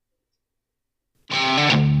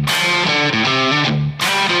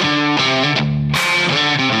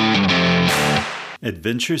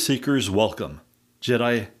Adventure Seekers welcome.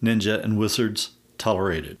 Jedi, Ninja, and Wizards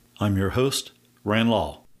tolerated. I'm your host, Rand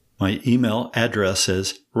Law. My email address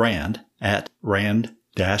is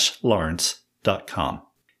rand@rand-lawrence.com.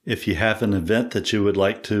 If you have an event that you would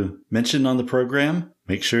like to mention on the program,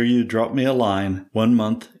 make sure you drop me a line 1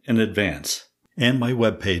 month in advance. And my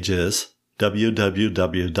webpage is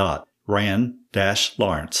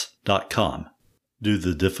www.rand-lawrence.com. Do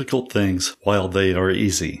the difficult things while they are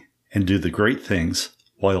easy, and do the great things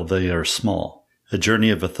while they are small. A journey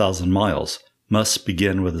of 1,000 miles must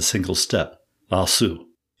begin with a single step. Lao Tzu.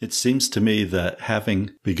 It seems to me that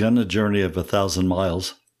having begun a journey of 1,000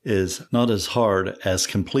 miles is not as hard as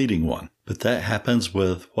completing one, but that happens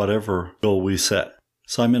with whatever goal we set.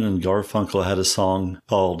 Simon and Garfunkel had a song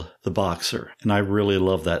called The Boxer, and I really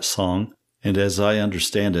love that song. And as I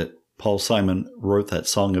understand it, Paul Simon wrote that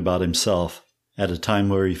song about himself at a time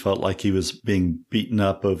where he felt like he was being beaten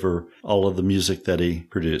up over all of the music that he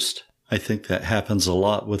produced. I think that happens a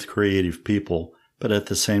lot with creative people, but at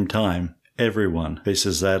the same time, everyone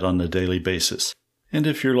faces that on a daily basis. And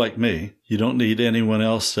if you're like me, you don't need anyone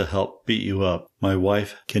else to help beat you up. My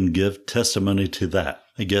wife can give testimony to that.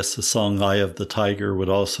 I guess the song Eye of the Tiger would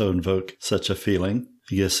also invoke such a feeling.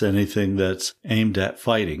 I guess anything that's aimed at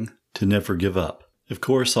fighting, to never give up. Of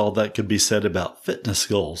course, all that could be said about fitness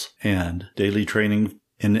goals and daily training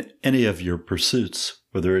in any of your pursuits,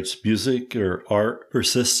 whether it's music or art.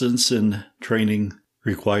 Persistence in training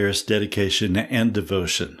requires dedication and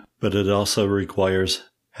devotion, but it also requires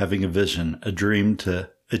having a vision, a dream to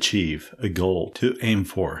achieve, a goal to aim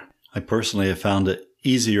for. I personally have found it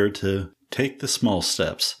easier to take the small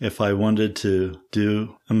steps. If I wanted to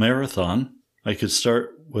do a marathon, I could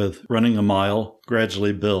start with running a mile,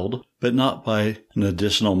 gradually build, but not by an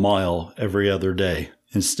additional mile every other day.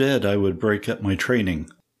 Instead, I would break up my training,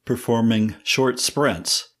 performing short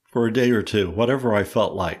sprints for a day or two, whatever I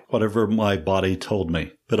felt like, whatever my body told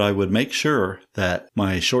me. But I would make sure that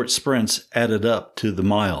my short sprints added up to the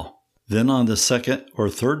mile. Then on the second or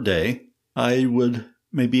third day, I would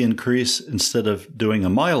maybe increase, instead of doing a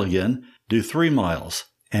mile again, do 3 miles.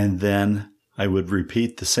 And then I would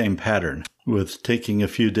repeat the same pattern, with taking a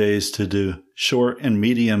few days to do short and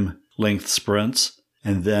medium length sprints,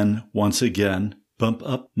 and then once again bump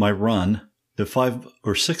up my run to 5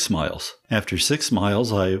 or 6 miles. After 6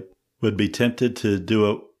 miles, I would be tempted to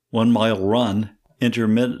do a 1 mile run,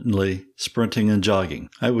 intermittently sprinting and jogging.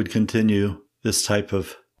 I would continue this type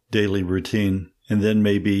of daily routine, and then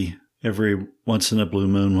maybe every once in a blue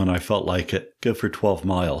moon when I felt like it, go for 12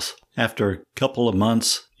 miles. After a couple of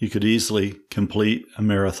months, you could easily complete a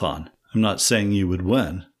marathon. I'm not saying you would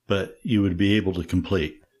win, but you would be able to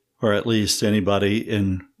complete. Or at least anybody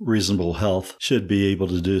in reasonable health should be able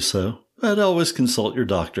to do so. But always consult your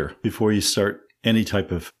doctor before you start any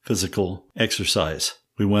type of physical exercise.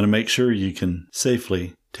 We want to make sure you can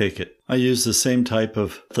safely take it. I use the same type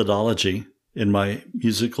of methodology in my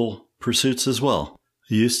musical pursuits as well.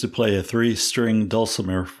 I used to play a 3-string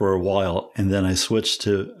dulcimer for a while, and then I switched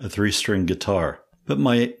to a 3-string guitar. But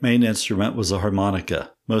my main instrument was a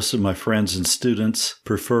harmonica. Most of my friends and students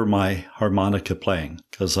prefer my harmonica playing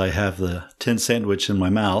because I have the tin sandwich in my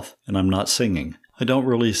mouth and I'm not singing. I don't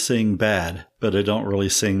really sing bad, but I don't really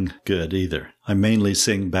sing good either. I mainly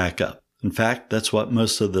sing back up. In fact, that's what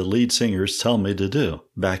most of the lead singers tell me to do.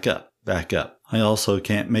 Back up, back up. I also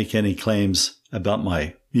can't make any claims about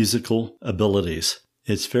my musical abilities.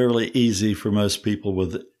 It's fairly easy for most people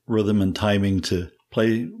with rhythm and timing to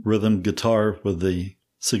play rhythm guitar with the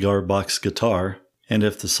cigar box guitar, and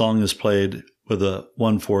if the song is played with a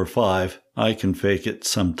 1-4-5, I can fake it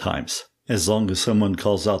sometimes, as long as someone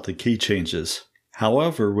calls out the key changes.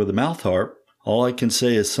 However, with a mouth harp, all I can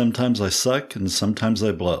say is sometimes I suck and sometimes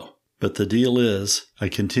I blow. But the deal is, I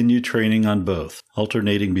continue training on both,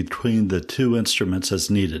 alternating between the two instruments as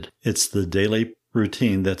needed. It's the daily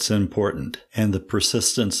routine that's important, and the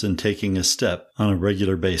persistence in taking a step on a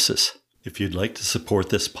regular basis. If you'd like to support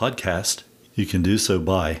this podcast, you can do so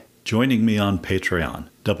by joining me on Patreon,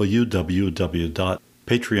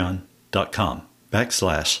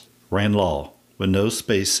 www.patreon.com/RandLaw, with no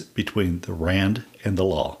space between the Rand and the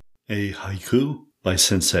Law. A haiku by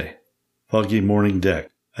Sensei. Foggy morning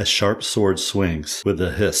deck, a sharp sword swings with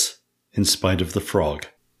a hiss in spite of the frog.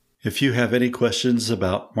 If you have any questions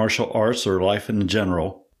about martial arts or life in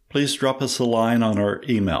general, please drop us a line on our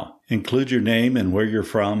email. Include your name and where you're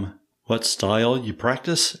from, what style you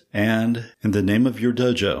practice, and in the name of your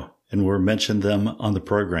dojo, and we'll mention them on the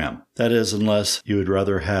program. That is, unless you would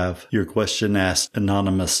rather have your question asked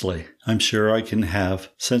anonymously. I'm sure I can have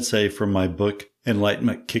Sensei from my book,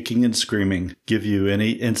 Enlightenment Kicking and Screaming, give you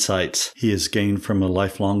any insights he has gained from a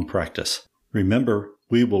lifelong practice. Remember,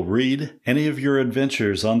 we will read any of your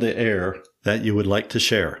adventures on the air that you would like to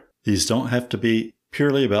share. These don't have to be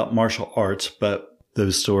purely about martial arts, but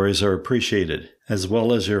those stories are appreciated, as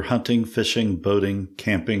well as your hunting, fishing, boating,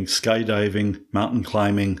 camping, skydiving, mountain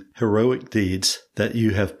climbing, heroic deeds that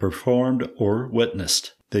you have performed or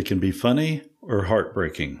witnessed. They can be funny or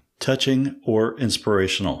heartbreaking, touching or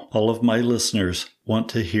inspirational. All of my listeners want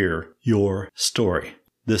to hear your story.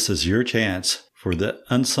 This is your chance for the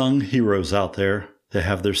unsung heroes out there to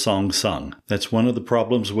have their song sung. That's one of the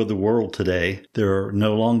problems with the world today. There are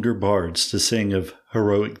no longer bards to sing of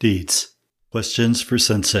heroic deeds. Questions for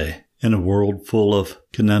Sensei. In a world full of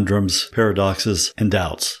conundrums, paradoxes, and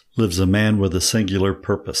doubts, lives a man with a singular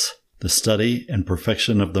purpose, the study and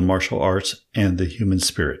perfection of the martial arts and the human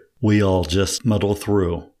spirit. We all just muddle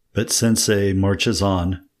through, but Sensei marches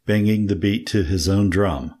on, banging the beat to his own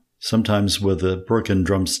drum, sometimes with a broken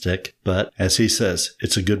drumstick, but, as he says,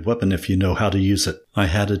 it's a good weapon if you know how to use it. I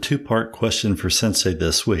had a two-part question for Sensei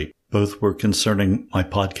this week. Both were concerning my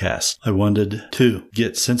podcast. I wanted to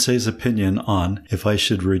get Sensei's opinion on if I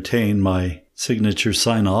should retain my signature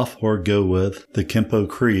sign-off or go with the Kempo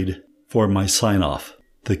Creed for my sign-off.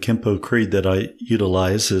 The Kempo Creed that I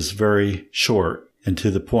utilize is very short and to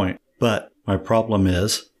the point, but my problem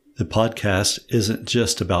is the podcast isn't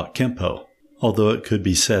just about Kempo, although it could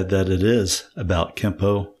be said that it is about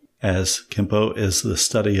Kempo, as Kempo is the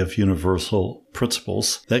study of universal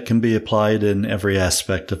principles that can be applied in every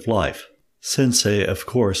aspect of life. Sensei, of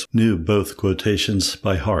course, knew both quotations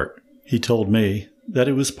by heart. He told me that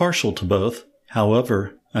he was partial to both.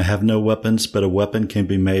 However, I have no weapons, but a weapon can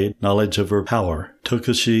be made. Knowledge over power.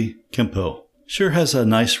 Tokushi Kempo. Sure has a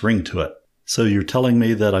nice ring to it. So you're telling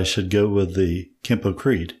me that I should go with the Kempo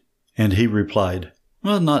Creed? And he replied,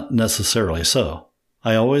 well, not necessarily so.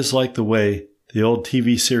 I always liked the way the old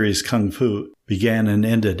TV series Kung Fu began and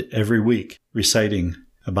ended every week reciting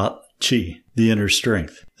about Qi, the inner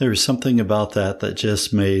strength. There was something about that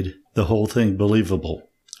just made the whole thing believable.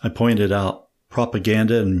 I pointed out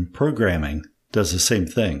propaganda and programming does the same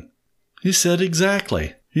thing. He said,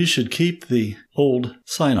 exactly. You should keep the old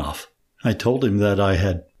sign-off. I told him that I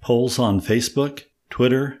had polls on Facebook,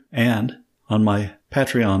 Twitter, and on my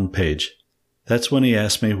Patreon page. That's when he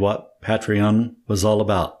asked me what Patreon was all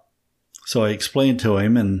about. So I explained to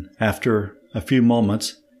him, and after a few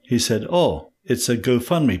moments, he said, oh, it's a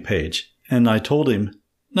GoFundMe page. And I told him,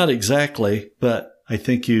 not exactly, but I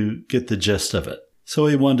think you get the gist of it. So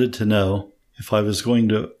he wanted to know if I was going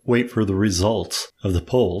to wait for the results of the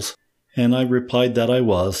polls, and I replied that I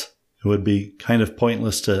was. It would be kind of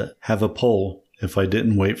pointless to have a poll if I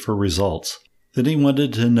didn't wait for results. Then he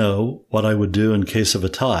wanted to know what I would do in case of a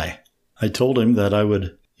tie. I told him that I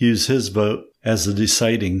would use his vote as the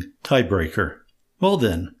deciding tiebreaker. Well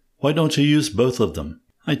then, why don't you use both of them?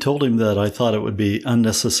 I told him that I thought it would be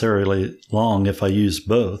unnecessarily long if I used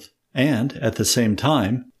both, and at the same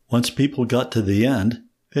time, once people got to the end,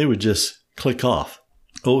 they would just click off.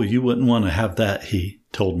 Oh, you wouldn't want to have that, he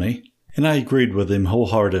told me, and I agreed with him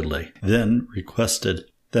wholeheartedly, then requested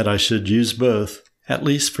that I should use both, at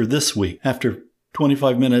least for this week. After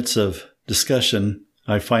 25 minutes of discussion,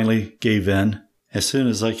 I finally gave in. As soon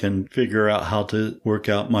as I can figure out how to work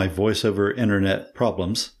out my voice-over internet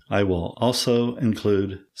problems, I will also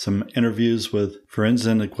include some interviews with friends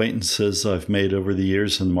and acquaintances I've made over the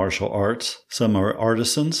years in martial arts. Some are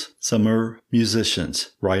artisans, some are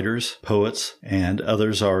musicians, writers, poets, and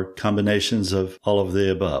others are combinations of all of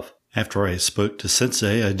the above. After I spoke to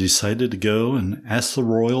Sensei, I decided to go and ask the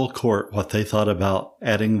royal court what they thought about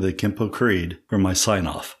adding the Kempo Creed for my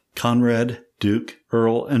sign-off. Conrad, Duke,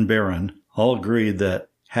 Earl, and Baron all agreed that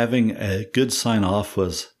having a good sign-off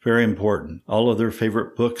was very important. All of their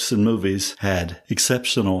favorite books and movies had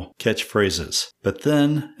exceptional catchphrases. But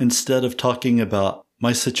then, instead of talking about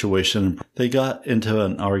my situation, they got into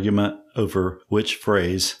an argument over which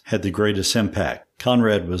phrase had the greatest impact.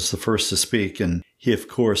 Conrad was the first to speak, and he of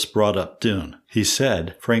course brought up Dune. He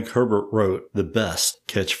said Frank Herbert wrote the best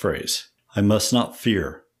catchphrase. I must not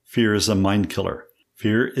fear. Fear is a mind killer.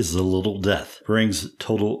 Fear is the little death, brings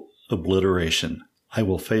total obliteration. I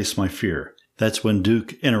will face my fear. That's when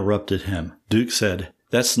Duke interrupted him. Duke said,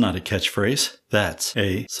 that's not a catchphrase. That's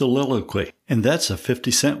a soliloquy. And that's a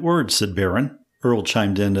 50-cent word, said Baron. Earl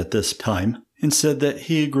chimed in at this time and said that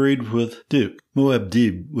he agreed with Duke.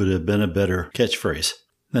 Muad'Dib would have been a better catchphrase.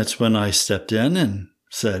 That's when I stepped in and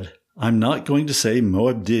said, I'm not going to say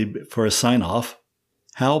Muad'Dib for a sign-off.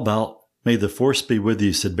 How about, may the force be with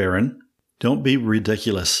you, said Baron. Don't be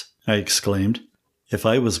ridiculous, I exclaimed. If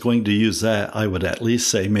I was going to use that, I would at least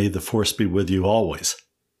say, may the force be with you always.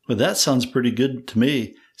 Well, that sounds pretty good to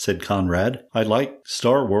me, said Conrad. I like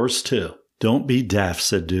Star Wars, too. Don't be daft,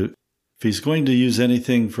 said Duke. If he's going to use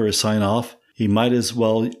anything for a sign-off, he might as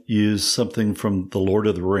well use something from The Lord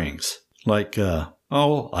of the Rings. Like, I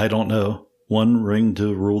don't know, one ring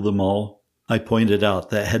to rule them all. I pointed out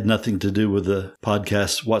that had nothing to do with the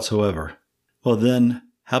podcast whatsoever. Well then,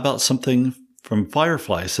 how about something from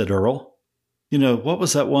Firefly, said Earl. You know, what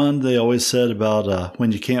was that one they always said about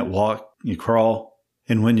when you can't walk, you crawl?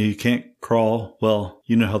 And when you can't crawl, well,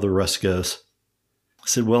 you know how the rest goes. I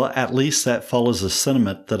said, well, at least that follows a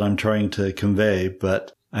sentiment that I'm trying to convey,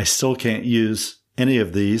 but I still can't use any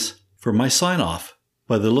of these for my sign-off.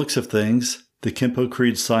 By the looks of things, the Kempo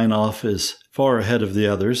Creed sign-off is far ahead of the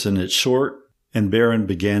others, and it's short, and Baron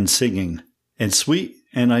began singing. And sweet,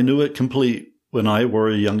 and I knew it complete when I wore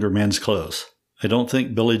a younger man's clothes. I don't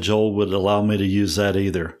think Billy Joel would allow me to use that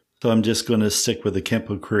either, so I'm just going to stick with the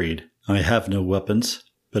Kempo Creed. I have no weapons,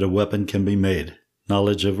 but a weapon can be made.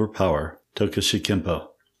 Knowledge over power. Tokushi Kempo.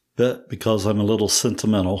 But because I'm a little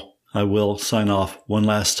sentimental, I will sign off one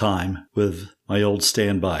last time with my old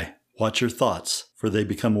standby. Watch your thoughts, for they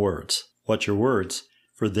become words. Watch your words,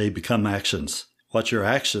 for they become actions. Watch your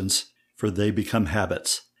actions, for they become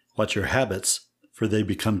habits. Watch your habits, for they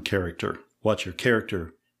become character. Watch your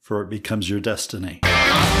character, for it becomes your destiny.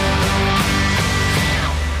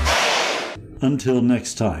 Until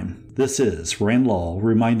next time, this is Rand Law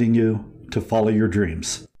reminding you to follow your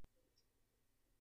dreams.